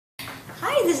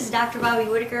Hi, this is Dr. Bobbie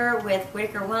Whitacre with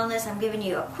Whitacre Wellness. I'm giving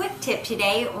you a quick tip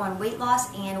today on weight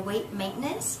loss and weight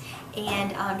maintenance.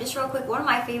 And just real quick, one of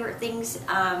my favorite things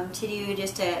to do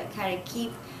just to kind of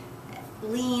keep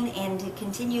lean and to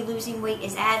continue losing weight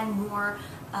is add more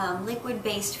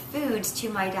liquid-based foods to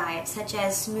my diet, such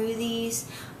as smoothies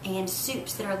and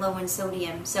soups that are low in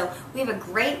sodium. So we have a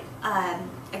great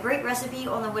recipe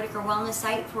on the Whitacre Wellness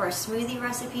site for a smoothie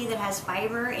recipe that has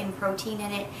fiber and protein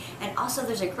in it. And also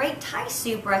there's a great Thai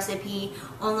soup recipe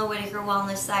on the Whitacre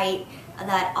Wellness site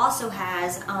that also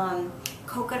has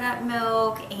coconut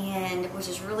milk, and which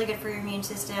is really good for your immune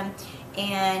system,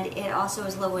 and it also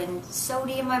is low in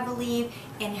sodium, I believe,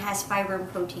 and has fiber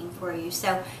and protein for you.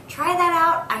 So try that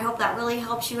out. I hope that really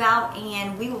helps you out,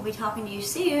 and we will be talking to you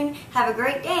soon. Have a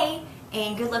great day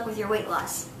and good luck with your weight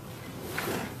loss.